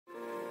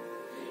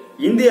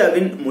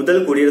இந்தியாவின்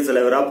முதல் குடியரசுத்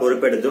தலைவராக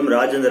பொறுப்பெடுத்தும்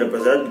ராஜேந்திர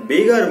பிரசாத்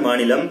பீகார்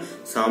மாநிலம்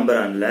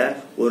சாம்பரான்ல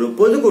ஒரு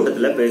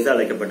பொதுக்கூட்டத்துல பேச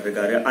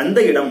அழைக்கப்பட்டிருக்காரு.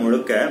 அந்த இடம்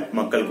முழுக்க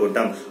மக்கள்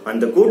கூட்டம்.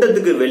 அந்த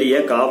கூட்டத்துக்கு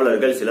வெளியே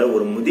காவலர்கள் சிலர்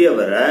ஒரு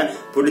முதியவரை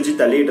பிடிச்சி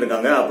தள்ளிட்டு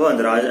இருக்காங்க. அப்போ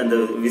அந்த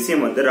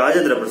விஷயம்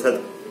ராஜேந்திர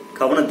பிரசாத்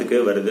கவனத்துக்கு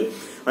வருது.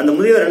 அந்த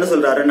முதியவர் என்ன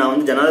சொல்றாரு,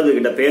 நான் ஜனாதிபதி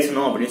கிட்ட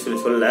பேசணும் அப்படின்னு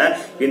சொல்ல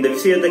இந்த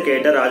விஷயத்தை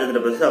கேட்ட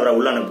ராஜேந்திர பிரசாத் அவரை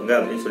உள்ள அனுப்புங்க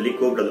அப்படின்னு சொல்லி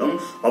கூப்பிட்டதும்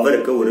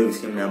அவருக்கு ஒரு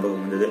விஷயம்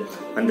ஞாபகம் வந்தது.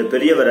 அந்த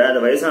பெரியவரை,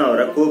 அந்த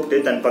வயசானவரை கூப்பிட்டு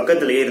தன்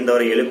பக்கத்திலேயே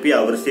இருந்தவரை எழுப்பி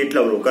அவர்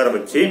சீட்ல அவர் உட்கார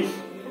வச்சு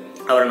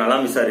அவரை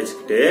நலம்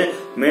விசாரிச்சுக்கிட்டு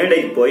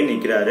மேடைக்கு போய்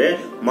நிக்கிறாரு.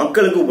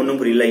 மக்களுக்கு ஒண்ணும்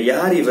புரியல,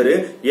 யார் இவரு,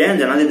 ஏன்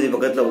ஜனாதிபதி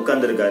பக்கத்துல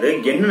உட்கார்ந்து இருக்காரு,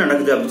 என்ன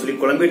நடக்குது அப்படின்னு சொல்லி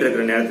குழம்பிட்டு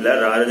இருக்கிற நேரத்துல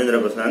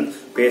ராஜேந்திர பிரசாத்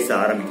பேச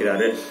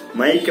ஆரம்பிக்கிறாரு.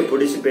 மைக்க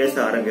பிடிச்சு பேச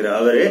ஆரம்பிக்கிறார்.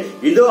 அவரு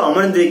இதோ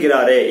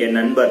அமர்ந்திருக்கிறாரே என்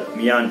நண்பர்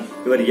மியான்,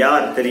 இவர்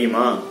யார்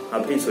தெரியுமா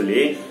அப்படின்னு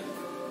சொல்லி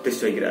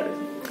டெஸ்ட் வைக்கிறாரு.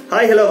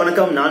 ஹாய், ஹலோ,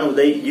 வணக்கம், நான்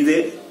உதய். இது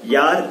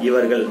யார்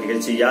இவர்கள்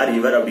நிகழ்ச்சி, யார்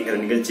இவர் அப்படிங்கிற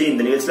நிகழ்ச்சி.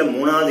 இந்த நிகழ்ச்சியில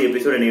 3வது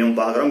எபிசோட நீங்க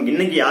பாக்குறோம்.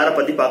 இன்னைக்கு யாரை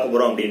பத்தி பார்க்க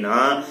போறோம் அப்படின்னா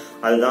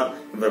அதுதான்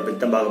இவரை பத்தி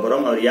தான் பார்க்க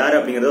போறோம். அவர் யாரு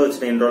அப்படிங்கறத ஒரு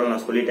சின்ன இன்ட்ரோல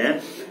நான் சொல்லிட்டேன்.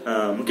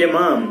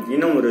 முக்கியமா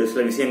இன்னும் ஒரு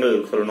சில விஷயங்கள்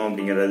சொல்லணும்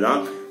அப்படிங்கறது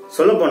தான்.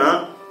 சொல்ல போனா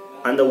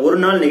அந்த ஒரு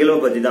நாள் நிகழ்வை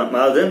பத்தி தான்.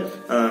 அதாவது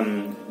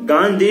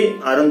காந்தி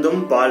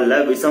அருந்தும் பால்ல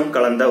விஷம்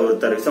கலந்த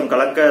ஒருத்தர், விஷம்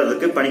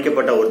கலக்கிறதுக்கு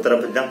பணிக்கப்பட்ட ஒருத்தரை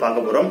பத்தி தான்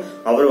பார்க்க போறோம்.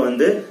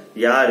 அவர்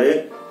யாரு,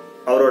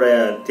 அவரோட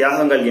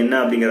தியாகங்கள் என்ன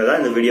அப்படிங்கறத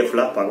இந்த வீடியோ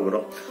ஃபுல்லா பார்க்க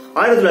போறோம்.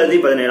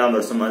 1917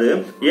 வருஷம், அது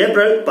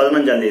ஏப்ரல்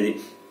 15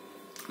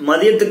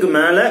 மதியத்துக்கு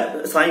மேல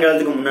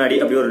சாயங்காலத்துக்கு முன்னாடி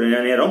அப்படி ஒரு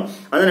நேரம்.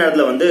 அந்த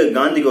நேரத்துல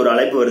காந்திக்கு ஒரு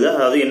அழைப்பு வருது.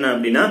 அதாவது என்ன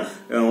அப்படின்னா,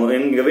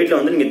 எங்க வீட்டுல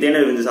நீங்க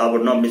தேநீர் விருந்து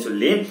சாப்பிடணும் அப்படின்னு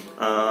சொல்லி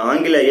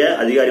ஆங்கிலேய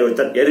அதிகாரி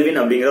ஒருத்தர்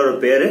எர்வின் அப்படிங்கிற ஒரு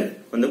பேரு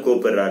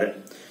கூப்பிடுறாரு.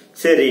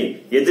 சரி,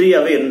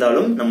 எதிரியாவே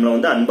இருந்தாலும்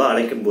நம்மள அன்பா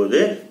அழைக்கும் போது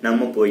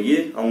நம்ம போய்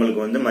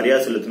அவங்களுக்கு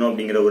மரியாதை செலுத்தணும்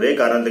அப்படிங்கிற ஒரே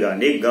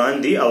காரணத்துக்காண்டி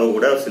காந்தி அவர்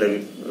கூட சில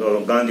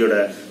காந்தியோட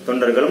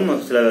தொண்டர்களும்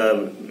சில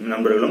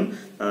நண்பர்களும்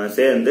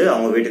சேர்ந்து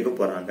அவங்க வீட்டுக்கு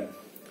போறாங்க.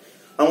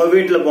 அவங்க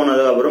வீட்டுல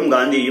போனதுக்கு அப்புறம்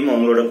காந்தியும்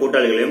அவங்களோட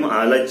கூட்டாளிகளையும்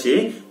அழைச்சி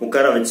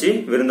உட்கார வச்சு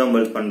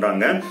விருந்தோம்பல்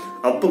பண்றாங்க.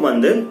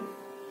 அப்ப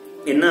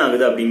என்ன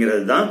ஆகுது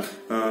அப்படிங்கிறது தான்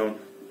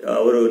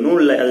ஒரு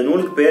நூல்ல, அது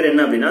நூலுக்கு பேர்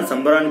என்ன அப்படின்னா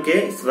சம்பரான் கே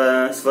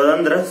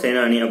ஸ்வதந்திர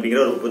சேனானி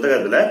அப்படிங்கிற ஒரு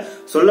புத்தகத்துல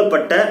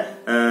சொல்லப்பட்ட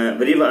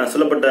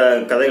சொல்லப்பட்ட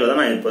கதைகளை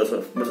தான் நான்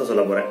இப்ப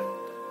சொல்ல போறேன்.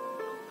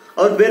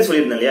 அவர் பேர்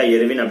சொல்லியிருந்தேன் இல்லையா,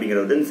 எர்வின்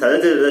அப்படிங்கிறது.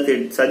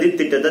 சதி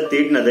திட்டத்தை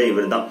தீட்டினதே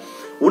இவர் தான்.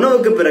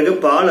 உணவுக்கு பிறகு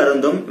பால்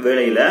அருந்தும்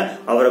வேளையில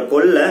அவரை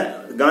கொல்ல,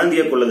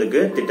 காந்தியை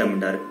கொல்லதுக்கு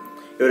திட்டமிட்டாரு.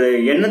 இவர்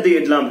என்ன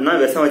தீட்டலாம் அப்படின்னா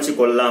விஷம் வச்சு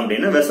கொல்லலாம்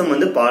அப்படின்னு, விஷம்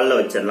பால்ல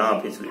வச்சிடலாம்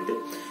அப்படின்னு சொல்லிட்டு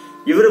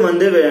இவரு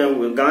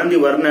காந்தி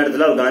வர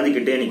நேரத்துல அவர் காந்தி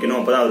கிட்டே நிக்கணும்,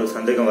 அப்பதான் அவருக்கு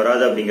சந்தேகம்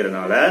வராது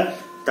அப்படிங்கறதுனால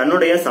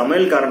தன்னுடைய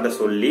சமையல்காரன்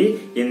சொல்லி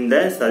இந்த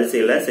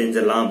சதிசைகளை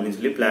செஞ்சிடலாம் அப்படின்னு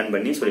சொல்லி பிளான்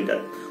பண்ணி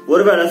சொல்லிட்டாரு.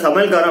 ஒருவேளை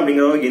சமையல்காரன்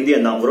அப்படிங்கிறவங்க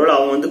இந்தியன் தான், ஒருவேளை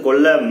அவன்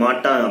கொல்ல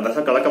மாட்டான்,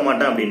 விஷம் கலக்க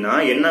மாட்டான் அப்படின்னா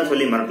என்ன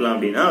சொல்லி மறக்கலாம்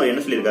அப்படின்னா அவர்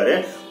என்ன சொல்லியிருக்காரு,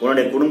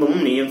 உன்னுடைய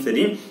குடும்பமும் நீயும்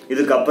சரி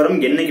இதுக்கப்புறம்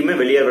என்னைக்குமே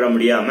வெளியே வர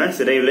முடியாம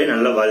சிறையிலே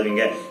நல்லா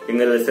வாழ்வீங்க,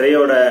 எங்க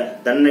சிறையோட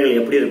தண்டனைகள்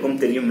எப்படி இருக்கும்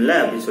தெரியும்ல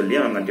அப்படின்னு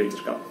சொல்லி அவன் மாட்டி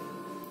வச்சிருக்கான்.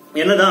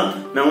 என்னதான்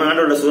நம்ம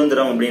நாட்டோட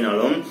சுதந்திரம்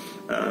அப்படின்னாலும்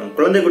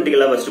குழந்தை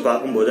குட்டிகளை ஃபர்ஸ்ட்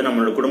பார்க்கும்போது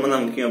நம்மளோட குடும்பம்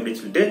தான் முக்கியம்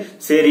அப்படின்னு சொல்லிட்டு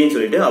சரின்னு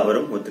சொல்லிட்டு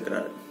அவரும்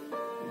ஒத்துக்கிறாரு.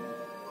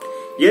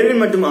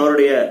 எர்வின் மற்றும்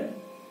அவருடைய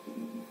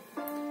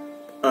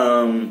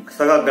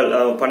சகாக்கள்,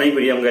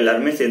 பணிபுரியவங்க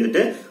எல்லாருமே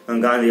சேர்ந்துட்டு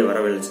காந்தியை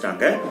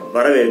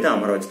வரவேற்று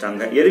அமர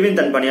வச்சுட்டாங்க. எர்வின்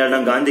தன்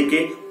பணியாளர் காந்திக்கு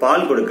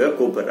பால் கொடுக்க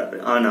கூப்பிடுறாரு.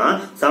 ஆனா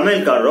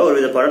சமையல்காரரோ ஒரு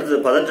வித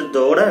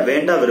பதற்றத்தோட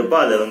வேண்டா விருப்பா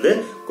அதை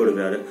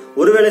கொடுக்கிறாரு.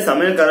 ஒருவேளை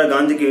சமையல்காரர்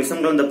காந்திக்கு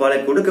விஷம் கலந்த பாலை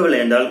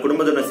கொடுக்கவில்லை என்றால்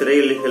குடும்பத்தோட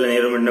சிறையில் சில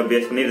நேரம்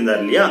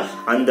பண்ணியிருந்தார் இல்லையா,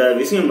 அந்த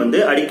விஷயம்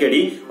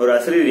அடிக்கடி ஒரு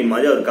அசரீரி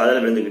மாதிரி அவர்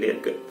காதல விழுந்துகிட்டே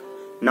இருக்கு.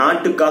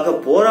 நாட்டுக்காக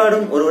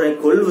போராடும் ஒருவரை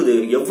கொல்வது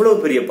எவ்வளவு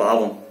பெரிய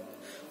பாவம்,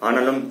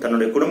 ஆனாலும்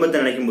தன்னுடைய குடும்பத்தை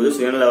நினைக்கும் போது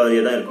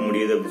சுயநலவாதியா தான் இருக்க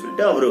முடியுது அப்படின்னு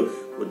சொல்லிட்டு அவரு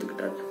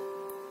ஒத்துக்கிட்டாரு.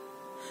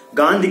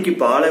 காந்திக்கு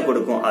பாலை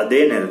கொடுக்கும்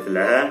அதே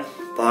நேரத்துல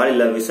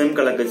பாலில விஷம்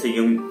கலக்க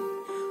செய்யும்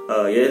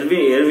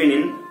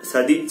எர்வினின்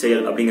சதி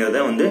செயல் அப்படிங்கறத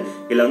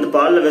இதுல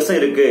பால்ல விஷம்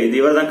இருக்கு, இது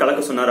இவர் தான்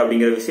கலக்க சொன்னார்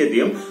அப்படிங்கிற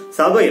விஷயத்தையும்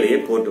சபையிலேயே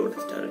போட்டு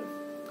உடைச்சிட்டாரு.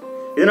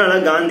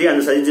 இதனால காந்தி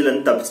அந்த சதிச்சில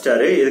இருந்து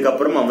தப்பிச்சிட்டாரு.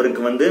 இதுக்கப்புறம்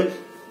அவருக்கு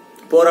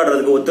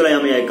போராடுறதுக்கு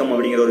ஒத்துழையாமை இயக்கம்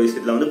அப்படிங்கிற ஒரு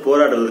விஷயத்துல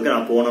போராடுறதுக்கு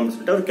நான் போனோம்னு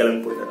சொல்லிட்டு அவர்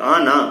கிளம்பி போயிட்டாரு.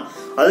 ஆனா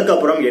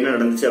அதுக்கப்புறம் என்ன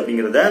நடந்துச்சு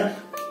அப்படிங்கறத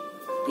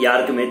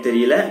யாருக்குமே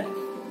தெரியல.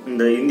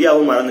 இந்த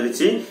இந்தியாவும்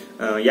மறந்துடுச்சு,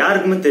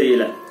 யாருக்குமே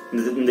தெரியல.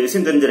 இந்த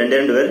விஷயம் தெரிஞ்ச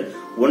ரெண்டு பேர்,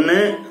 ஒன்னு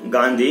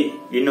காந்தி,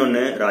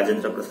 இன்னொன்னு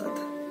ராஜேந்திர பிரசாத்.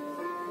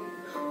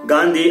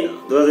 காந்தி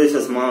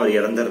துரதிர்ஷ்டவசமா அவர்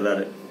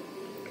இறந்துடுறாரு.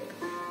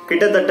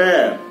 கிட்டத்தட்ட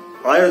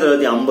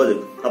 1950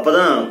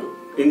 அப்பதான்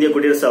இந்திய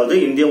குடியரசாவது.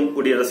 இந்திய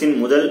குடியரசின்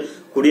முதல்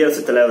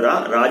குடியரசுத் தலைவரா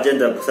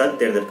ராஜேந்திர பிரசாத்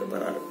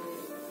தேர்ந்தெடுக்கப்படுறாரு.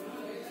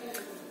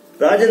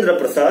 ராஜேந்திர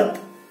பிரசாத்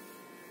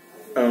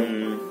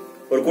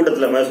ஒரு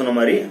கூட்டத்துல சொன்ன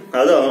மாதிரி,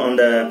 அதாவது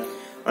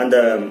அந்த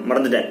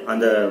மறந்துட்டேன்,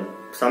 அந்த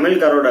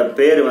சமையல்காரோட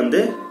பேரு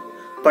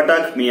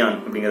பட்டாக் மியான்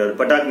அப்படிங்கிறாரு.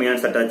 பட்டாக்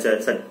மியான்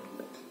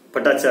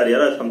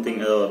பட்டாச்சாரியாரா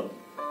சம்திங் ஏதோ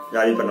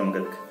ஜாதி பண்ண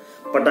மக்களுக்கு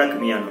பட்டாக்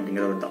மியான்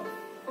அப்படிங்கிறவர் தான்.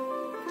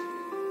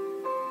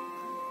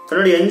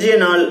 தன்னுடைய எஞ்சிய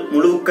நாள்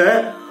முழுக்க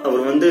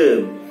அவர்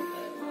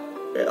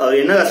அவர்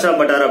என்ன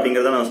கஷ்டப்பட்டார்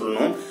அப்படிங்கறத நான்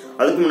சொல்லணும்.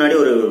 அதுக்கு முன்னாடி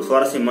ஒரு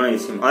சுவாரஸ்யமான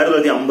விஷயம்,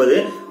 1950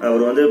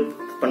 அவர் வந்து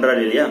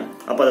பண்றாரு இல்லையா,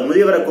 அப்ப அந்த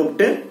முதியவரை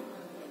கூப்பிட்டு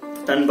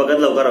தன்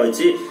பக்கத்துல உட்கார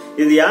வச்சு,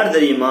 இது யார்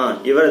தெரியுமா,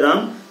 இவர்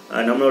தான்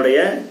நம்மளுடைய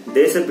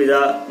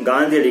தேசப்பிதா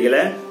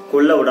காந்தியடிகளை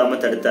கொல்ல விடாம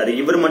தடுத்தாரு,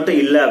 இவர் மட்டும்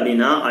இல்ல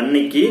அப்படின்னா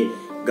அன்னைக்கு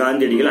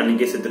காந்தியடிகள்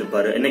அன்னைக்கே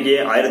செத்துருப்பாரு, இன்னைக்கு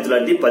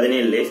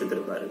 1917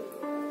 செத்துருப்பாரு.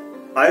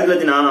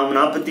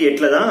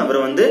 1948 தான் அவர்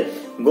வந்து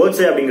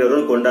கோட்சே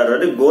அப்படிங்கிறவர்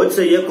கொண்டாடுறாரு.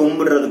 கோட்சைய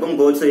கும்பிடுறதுக்கும்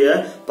கோட்சைய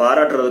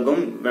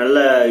பாராட்டுறதுக்கும் நல்ல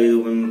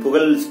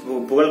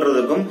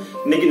புகழ்றதுக்கும்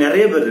இன்னைக்கு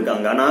நிறைய பேர்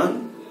இருக்காங்க. ஆனா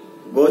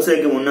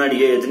கோட்சேக்கு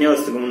முன்னாடியே எத்தனையோ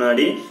வருஷத்துக்கு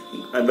முன்னாடி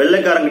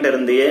வெள்ளைக்காரங்கிட்ட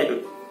இருந்தே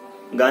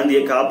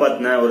காந்தியை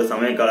காப்பாத்தின ஒரு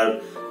சமயக்காரர்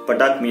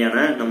பட்டாக் மியான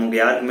நமக்கு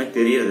யாருக்குமே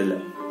தெரியறது இல்லை.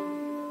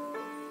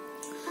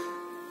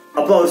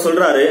 அப்போ அவர்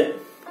சொல்றாரு,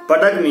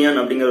 பட்டாக் மியான்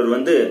அப்படிங்கிறவர்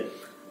வந்து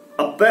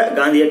அப்ப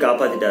காந்தியை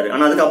காப்பாத்திட்டாரு.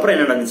 ஆனா அதுக்கப்புறம்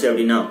என்ன நடந்துச்சு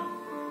அப்படின்னா,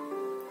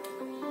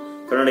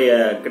 தன்னுடைய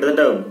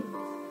கிட்டத்தட்ட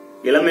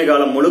இளமை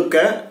காலம் முழுக்க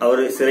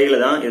அவர் சிறையில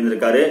தான்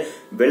இருந்திருக்காரு.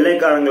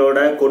 வெள்ளைக்காரங்களோட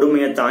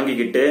கொடுமையை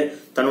தாங்கிக்கிட்டு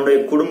தன்னுடைய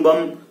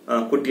குடும்பம்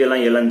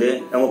குட்டியெல்லாம் இழந்து,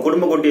 அவங்க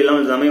குடும்ப குட்டியெல்லாம்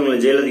எல்லாமே இவங்களை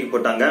ஜெயிலுக்கு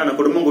போட்டாங்க. ஆனா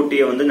குடும்ப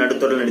குட்டியை வந்து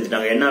நடுத்தருவில்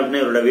நடிச்சிட்டாங்க. என்ன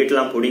அப்படின்னா இவரோட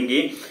வீட்டெல்லாம் பிடுங்கி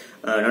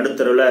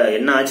நடுத்தருவில்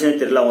என்ன ஆச்சுன்னு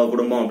தெரியல அவங்க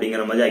குடும்பம்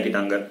அப்படிங்கிற மாதிரி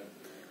ஆக்கிட்டாங்க.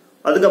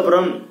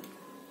 அதுக்கப்புறம்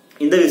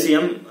இந்த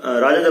விஷயம்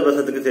ராஜேந்திர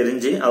பிரசாத்துக்கு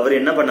தெரிஞ்சு அவர்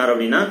என்ன பண்ணார்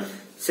அப்படின்னா,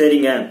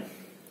 சரிங்க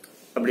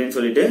அப்படின்னு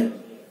சொல்லிட்டு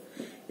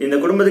இந்த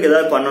குடும்பத்துக்கு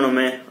ஏதாவது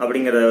பண்ணணுமே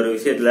அப்படிங்கிற ஒரு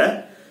விஷயத்துல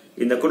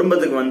இந்த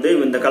குடும்பத்துக்கு வந்து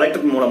இந்த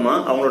கலெக்டர் மூலமா,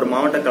 அவங்களோட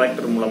மாவட்ட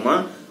கலெக்டர் மூலமா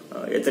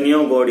எத்தனையோ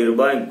கோடி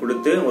ரூபாய்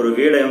கொடுத்து ஒரு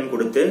வீடையும்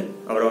கொடுத்து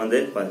அவரை வந்து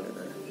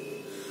பார்த்துட்டாரு.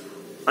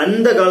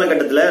 அந்த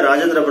காலகட்டத்துல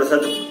ராஜேந்திர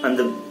பிரசாத்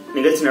அந்த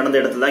நிகழ்ச்சி நடந்த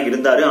இடத்துல தான்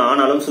இருந்தாரு.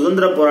 ஆனாலும்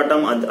சுதந்திர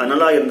போராட்டம்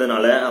அனலா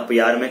இருந்ததுனால அப்ப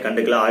யாருமே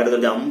கண்டுக்கல.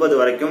 1950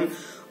 வரைக்கும்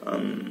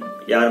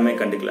யாருமே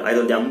கண்டுக்கல.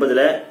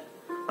 1950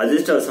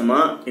 அதிர்ஷ்டவசமா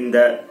இந்த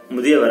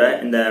முதியவரை,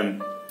 இந்த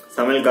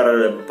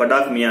சமையல்காரர்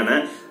பட்டாக் மியான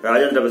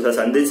ராஜேந்திர பிரசாத்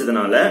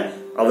சந்திச்சதுனால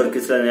அவருக்கு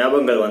சில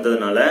ஞாபகங்கள்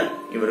வந்ததுனால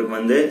இவருக்கு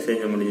வந்து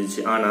செஞ்சு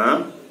முடிஞ்சிச்சு. ஆனா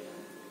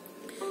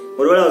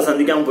ஒருவேளை அவர்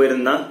சந்திக்காம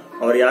போயிருந்தா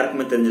அவர்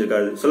யாருக்குமே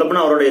தெரிஞ்சிருக்காரு.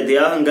 சொல்லப்போனா அவருடைய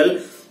தியாகங்கள்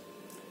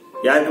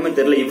யாருக்குமே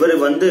தெரியல. இவர்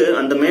வந்து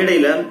அந்த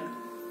மேடையில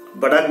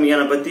பட்டாக்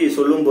மியானை பத்தி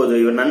சொல்லும் போது,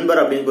 இவர்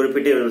நண்பர் அப்படின்னு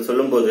குறிப்பிட்டு இவர்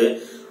சொல்லும் போது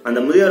அந்த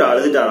முதியவர்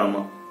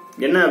அழுதுட்டாராமா.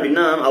 என்ன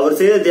அப்படின்னா, அவர்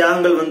செய்த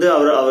தியாகங்கள் வந்து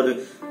அவர்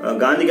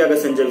காந்திக்காக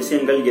செஞ்ச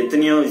விஷயங்கள்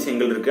எத்தனையோ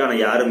விஷயங்கள் இருக்கு. ஆனா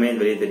யாருமே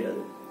வெளியே தெரியாது.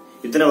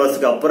 இத்தனை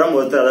வருஷத்துக்கு அப்புறம்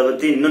ஒருத்தர் அதை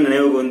பத்தி இன்னும்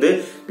நினைவுக்கு வந்து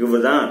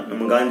இவர் தான்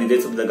நம்ம காந்தி,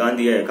 தேசப்பிதா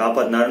காந்தியை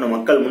காப்பாத்தினாரு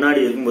மக்கள் முன்னாடி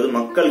இருக்கும்போது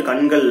மக்கள்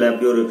கண்கள்ல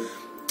அப்படி ஒரு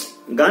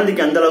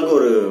காந்திக்கு அந்த அளவுக்கு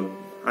ஒரு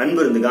அன்பு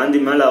இருந்து, காந்தி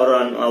மேல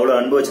அவ்வளவு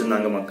அன்பு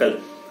வச்சிருந்தாங்க மக்கள்.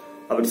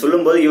 அப்படி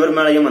சொல்லும் போது இவர்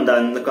மேலையும் அந்த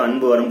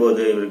அன்பு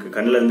வரும்போது இவருக்கு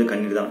கண்ணுல இருந்து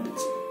கண்ணீர் தான்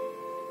வந்துச்சு.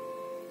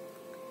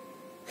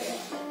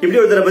 இப்படி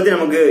ஒருத்தரை பத்தி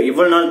நமக்கு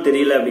இவ்வளவு நாள்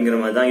தெரியல அப்படிங்கிற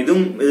மாதிரி தான்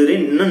இதுவும். இதுல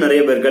இன்னும்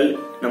நிறைய பேர்கள்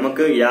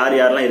நமக்கு யார்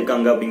யாரெல்லாம்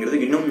இருக்காங்க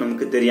அப்படிங்கிறது இன்னும்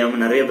நமக்கு தெரியாம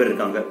நிறைய பேர்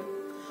இருக்காங்க.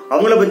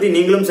 அவங்கள பத்தி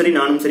நீங்களும் சரி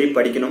நானும் சரி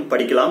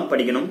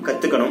படிக்கணும்,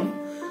 கத்துக்கணும்,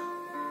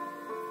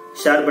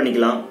 ஷேர்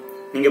பண்ணிக்கலாம்.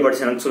 நீங்க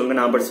படிச்ச எனக்கு சொல்லுங்க,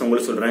 நான் படிச்ச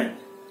உங்களுக்கு சொல்றேன்.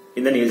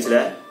 இந்த நிகழ்ச்சியில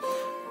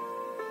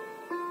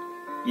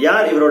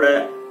யார் இவரோட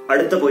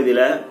அடுத்த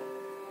பகுதியில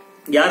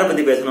யாரை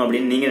பத்தி பேசணும்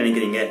அப்படின்னு நீங்க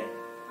நினைக்கிறீங்க?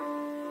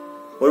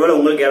 ஒருவேளை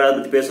உங்களுக்கு யாராவது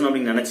பத்தி பேசணும்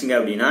அப்படின்னு நினைச்சீங்க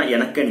அப்படின்னா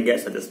எனக்கு நீங்க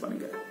சஜஸ்ட்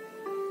பண்ணுங்க.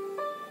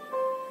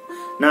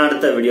 நான்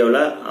அடுத்த வீடியோல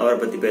அவரை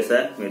பத்தி பேச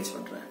முயற்சி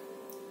பண்றேன்.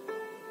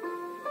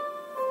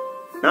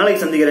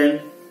 நாளைக்கு சந்திக்கிறேன்.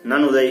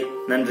 நான் உதய்.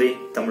 நன்றி.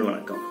 தமிழ்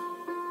வணக்கம்.